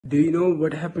Do you know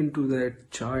what happened to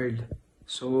that child?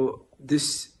 So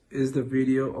this is the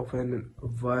video of a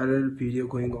viral video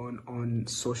going on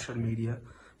social media.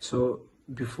 So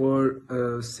before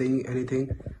saying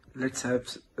anything, let's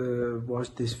have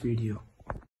watch this video.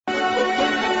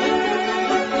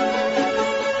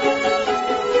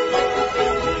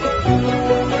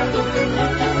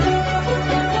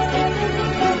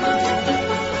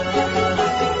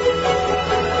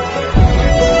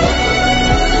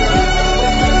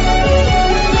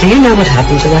 Do you know what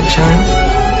happened to that child?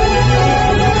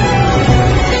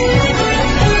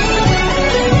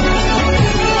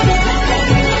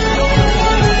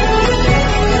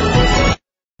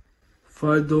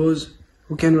 For those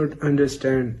who cannot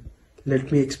understand,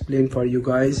 let me explain for you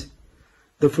guys.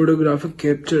 The photographer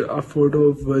captured a photo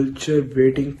of vulture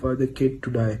waiting for the kid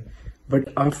to die.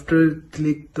 But after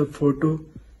click the photo,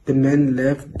 the man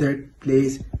left that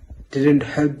place, didn't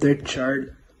help that child.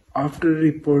 After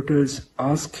reporters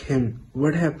asked him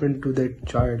what happened to that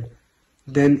child,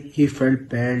 then he felt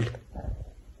bad.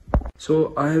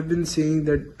 So I have been saying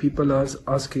that people are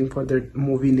asking for that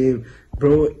movie name.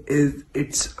 Bro,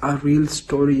 it's a real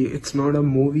story. It's not a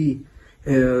movie.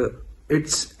 Believe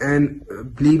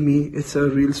me, it's a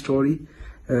real story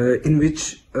in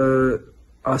which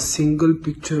a single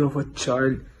picture of a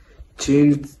child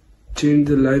changed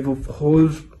the life of whole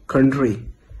country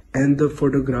and the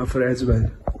photographer as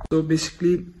well. So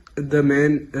basically, the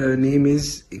man name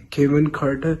is Kevin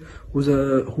Carter,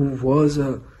 who was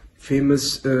a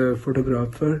famous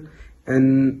photographer,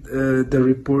 and the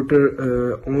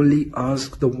reporter only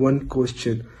asked the one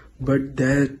question, but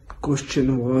that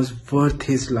question was worth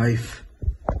his life.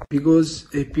 Because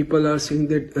people are saying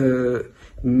that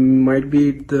might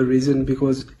be the reason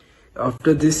because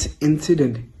after this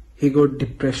incident he got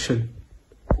depression.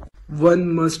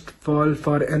 One must fall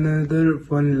for another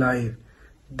one life.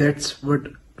 That's what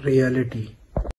reality.